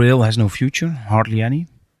think rail has no future, hardly any.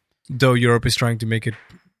 Though Europe is trying to make it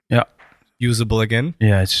usable again.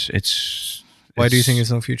 Yeah, it's. Why do you think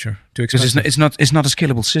it's no future? Because it's not a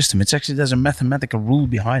scalable system. It's actually, there's a mathematical rule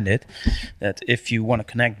behind it that if you want to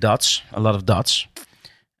connect dots, a lot of dots,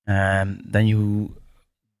 then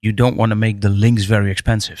you don't want to make the links very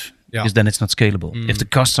expensive because then it's not scalable. If the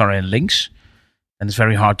costs are in links, then it's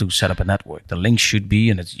very hard to set up a network. The links should be,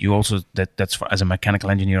 and you also that's for, as a mechanical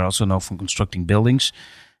engineer, also know from constructing buildings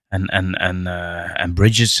and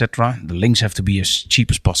bridges, etc. The links have to be as cheap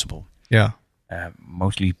as possible. Yeah.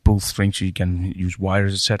 Mostly pull strings, so you can use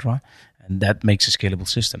wires, etc. And that makes a scalable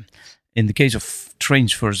system. In the case of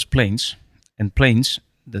trains versus planes, in planes,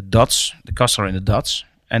 the costs are in the dots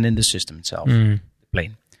and in the system itself, the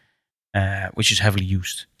plane, which is heavily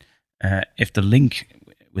used. If the link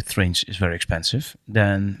with trains is very expensive,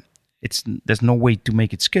 then there's no way to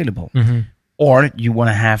make it scalable. Or you want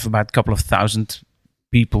to have about a couple of thousand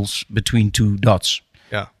peoples between two dots.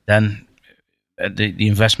 Yeah. Then the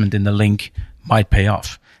investment in the link might pay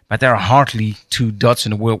off. But there are hardly two dots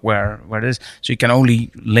in the world where it is. So you can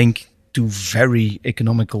only link two very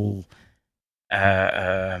economical,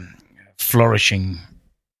 flourishing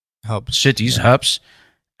hubs,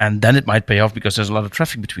 and then it might pay off because there's a lot of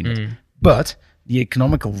traffic between it. But the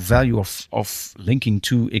economical value of linking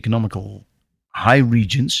two economical high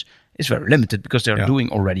regions is very limited because they're doing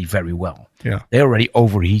already very well. Yeah. They already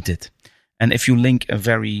overheated. And if you link a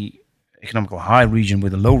very economical high region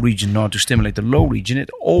with a low region in order to stimulate the low region, it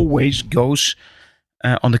always goes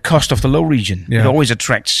on the cost of the low region. It always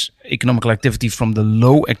attracts economical activity from the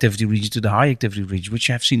low activity region to the high activity region, which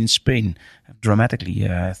you have seen in Spain dramatically.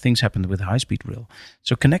 Things happened with high-speed rail.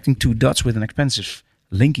 So connecting two dots with an expensive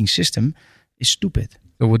linking system is stupid.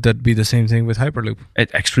 So would that be the same thing with Hyperloop?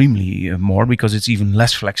 Extremely more, because it's even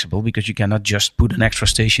less flexible, because you cannot just put an extra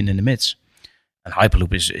station in the midst. And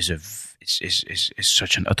Hyperloop is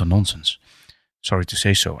such an utter nonsense. Sorry to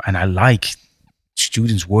say so. And I like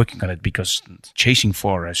students working on it, because chasing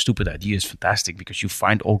for a stupid idea is fantastic, because you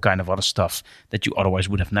find all kind of other stuff that you otherwise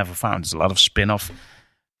would have never found. There's a lot of spin-off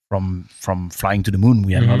from flying to the moon.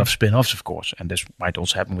 We had a lot of spin-offs, of course, and this might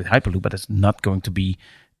also happen with Hyperloop, but it's not going to be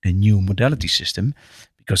a new modality system,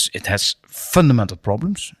 because it has fundamental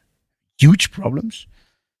problems, huge problems,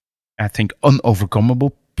 I think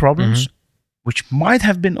unovercomable problems, which might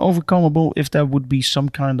have been overcomable if there would be some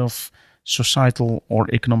kind of societal or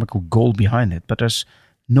economical goal behind it. But there's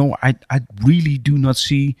no, I really do not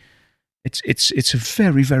see. It's a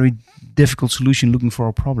very, very difficult solution looking for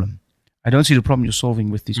a problem. I don't see the problem you're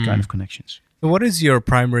solving with these kind of connections. So what is your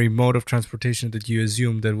primary mode of transportation that you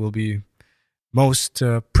assume that will be most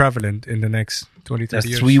prevalent in the next 20, 30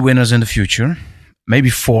 years? There's 3 winners in the future.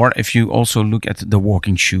 Maybe 4 if you also look at the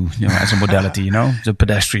walking shoe, as a modality, the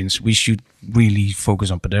pedestrians. We should really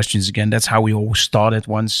focus on pedestrians again. That's how we always started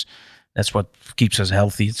once. That's what keeps us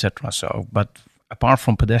healthy, etc. So, but apart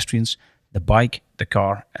from pedestrians, the bike, the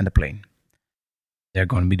car, and the plane, they're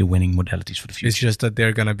going to be the winning modalities for the future. It's just that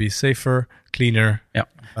they're going to be safer, cleaner,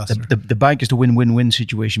 faster. The bike is the win-win-win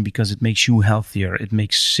situation, because it makes you healthier. It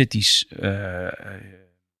makes cities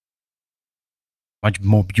much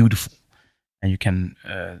more beautiful. And you can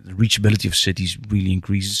the reachability of cities really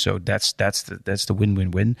increases. So that's the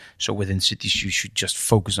win-win-win. So within cities, you should just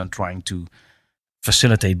focus on trying to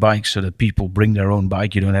facilitate bikes so that people bring their own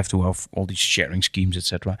bike. You don't have to have all these sharing schemes,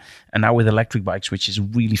 etc. And now with electric bikes, which is a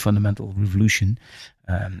really fundamental revolution.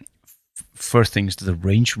 First thing is that the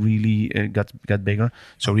range really got bigger.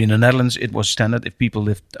 So in the Netherlands, it was standard. If people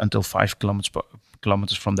lived until 5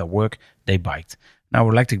 kilometers from their work, they biked. Now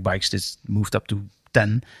electric bikes, this moved up to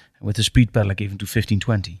 10. With the speed pedelec even to 15,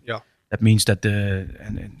 20. Yeah. That means that the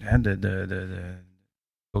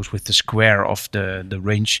goes with the square of the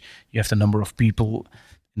range. You have the number of people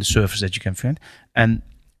in the surface that you can find. And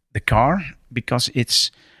the car, because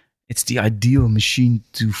it's the ideal machine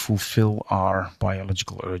to fulfill our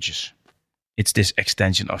biological urges. It's this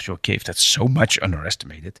extension of your cave that's so much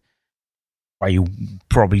underestimated, why you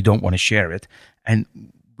probably don't want to share it. And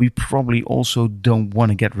we probably also don't want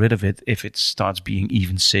to get rid of it if it starts being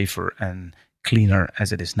even safer and cleaner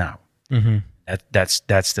as it is now. That's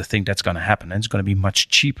the thing that's going to happen. And it's going to be much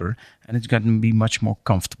cheaper, and it's going to be much more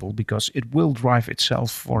comfortable, because it will drive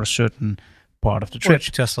itself for a certain part of the trip.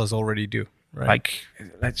 Which Teslas already do, right?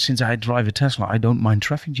 Like since I drive a Tesla, I don't mind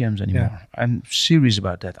traffic jams anymore. Yeah. I'm serious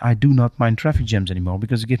about that. I do not mind traffic jams anymore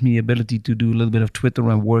because it gives me the ability to do a little bit of Twitter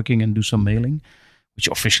and working and do some mailing, which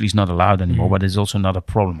officially is not allowed anymore, but it's also not a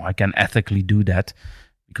problem. I can ethically do that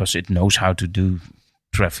because it knows how to do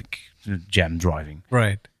traffic jam driving.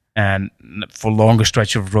 Right. And for longer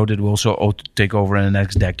stretch of road, it will also auto take over in the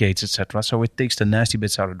next decades, etc. So it takes the nasty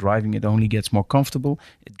bits out of driving. It only gets more comfortable.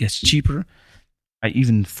 It gets cheaper. I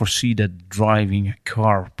even foresee that driving a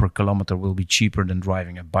car per kilometer will be cheaper than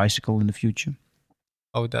driving a bicycle in the future.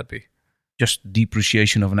 How would that be? Just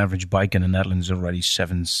depreciation of an average bike in the Netherlands is already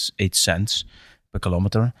 7-8 cents per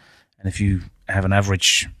kilometer. And if you have an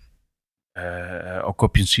average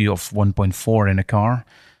occupancy of 1.4 in a car,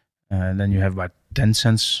 then you have about 10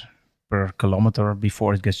 cents per kilometer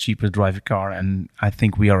before it gets cheaper to drive a car. And I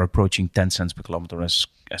think we are approaching 10 cents per kilometer as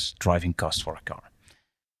driving cost for a car.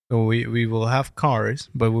 So we will have cars,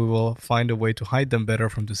 but we will find a way to hide them better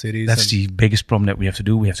from the cities. That's the biggest problem that we have to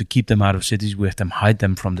do. We have to keep them out of cities. We have to hide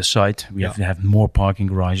them from the site. We have to have more parking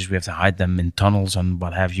garages. We have to hide them in tunnels and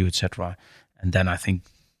what have you, etc. And then I think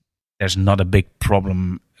there's not a big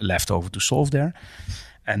problem left over to solve there.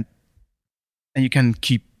 And you can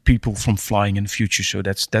keep people from flying in the future. So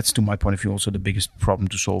that's to my point of view also the biggest problem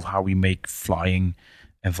to solve, how we make flying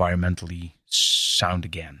environmentally sound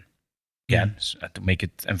again. To make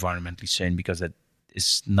it environmentally sane, because that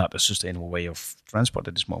is not a sustainable way of transport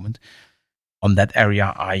at this moment. On that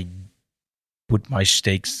area, I put my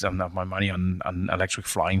stakes and my money on electric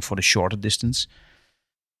flying for the shorter distance,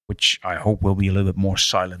 which I hope will be a little bit more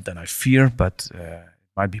silent than I fear, but it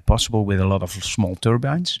might be possible with a lot of small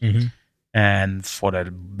turbines. Mm-hmm. And for the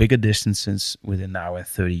bigger distances, within now and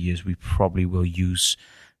 30 years, we probably will use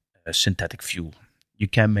synthetic fuel. You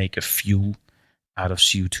can make a fuel out of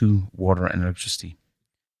CO2, water, and electricity.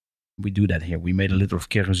 We do that here. We made a liter of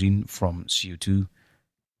kerosene from CO2,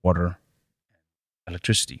 water, and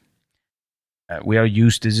electricity.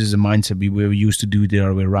 This is a mindset we were used to do the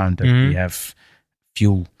other way around, that we have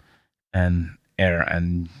fuel and air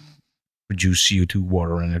and produce CO2,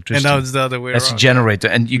 water, and electricity. And now it's the other way around. That's a generator,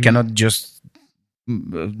 and you cannot just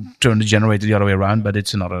turn the generator the other way around, but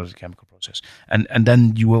it's another chemical process. And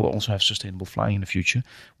then you will also have sustainable flying in the future,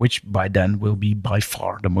 which by then will be by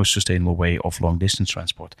far the most sustainable way of long distance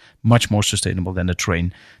transport. Much more sustainable than the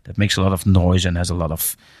train that makes a lot of noise and has a lot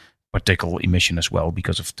of particle emission as well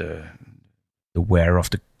because of the wear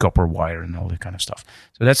of the copper wire and all that kind of stuff.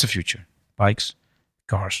 So that's the future. Bikes,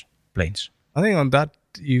 cars, planes. I think on that,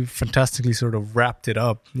 you fantastically sort of wrapped it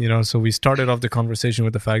up. So we started off the conversation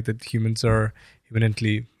with the fact that humans are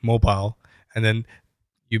eminently mobile, and then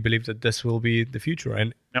you believe that this will be the future.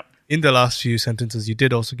 And in the last few sentences, you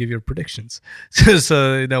did also give your predictions.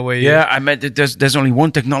 So in a way, I meant that there's only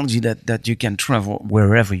one technology that you can travel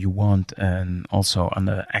wherever you want, and also on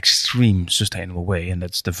an extreme sustainable way, and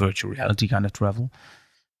that's the virtual reality kind of travel,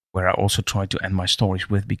 where I also try to end my stories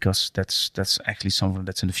with, because that's actually something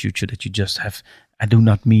that's in the future that you just have. I do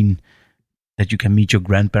not mean that you can meet your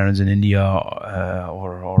grandparents in India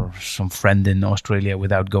or some friend in Australia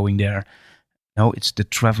without going there. No, it's the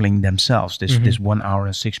traveling themselves. This 1 hour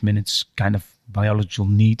and 6 minutes kind of biological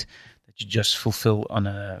need that you just fulfill on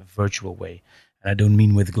a virtual way. And I don't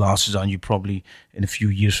mean with glasses on. You probably, in a few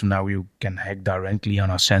years from now, you can hack directly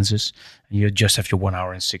on our senses, and you just have your 1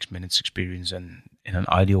 hour and 6 minutes experience. And in an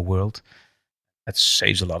ideal world, that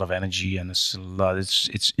saves a lot of energy, and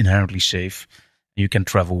it's inherently safe. You can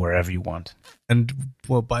travel wherever you want. And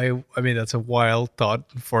that's a wild thought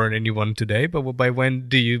for anyone today, but by when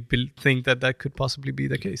do you think that could possibly be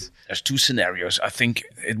the case? There's two scenarios. I think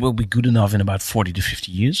it will be good enough in about 40 to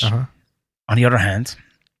 50 years. Uh-huh. On the other hand,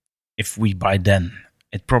 if we by then,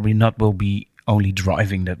 it probably not will be only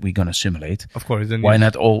driving that we're going to simulate. Of course. Then why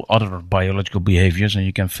not all other biological behaviors? And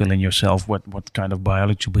you can fill in yourself what kind of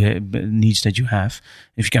biological needs that you have.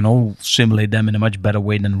 If you can all simulate them in a much better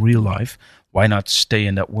way than real life, why not stay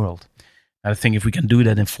in that world? I think if we can do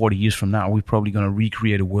that in 40 years from now, we're probably going to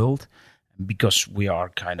recreate a world, because we are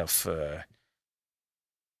kind of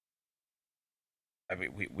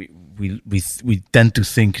we tend to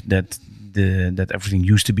think that everything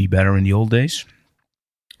used to be better in the old days.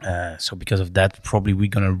 So because of that, probably we're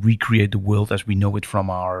going to recreate the world as we know it from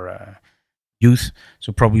our youth.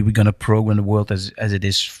 So probably we're going to program the world as it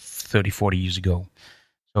is 30, 40 years ago.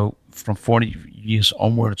 So from 40 years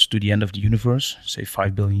onwards to the end of the universe, say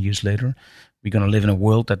 5 billion years later, we're going to live in a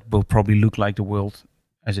world that will probably look like the world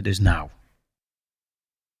as it is now.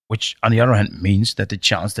 Which, on the other hand, means that the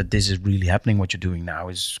chance that this is really happening, what you're doing now,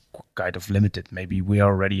 is kind of limited. Maybe we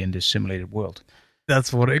are already in this simulated world.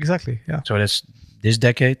 That's what exactly, yeah. So this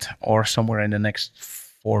decade or somewhere in the next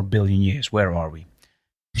 4 billion years. Where are we?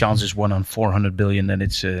 Chance is 1 on 400 billion that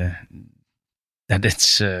it's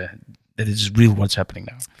real what's happening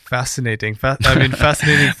now. Fascinating.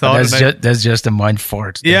 Fascinating thought. That's just a mind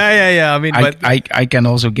fart. Yeah. I mean, I can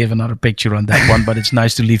also give another picture on that one, but it's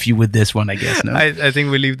nice to leave you with this one, I guess. No? I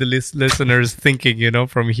think we leave the listeners thinking,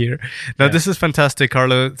 from here. Now, This is fantastic,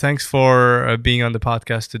 Carlo. Thanks for being on the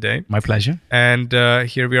podcast today. My pleasure. And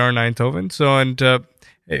here we are in Eindhoven.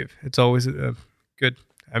 Hey, it's always good.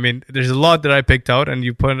 I mean, there's a lot that I picked out, and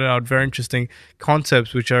you pointed out very interesting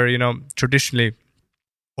concepts, which are, traditionally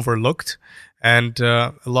overlooked, and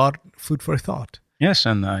a lot food for thought. Yes,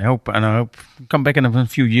 and I hope come back in a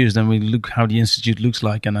few years, then we look how the institute looks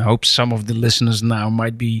like, and I hope some of the listeners now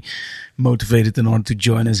might be motivated in order to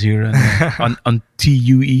join us here on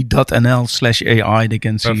tue.nl/AI. They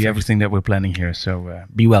can see everything that we're planning here. So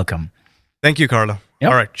be welcome. Thank you, Carlo. Yep.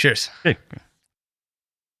 All right, cheers. Okay.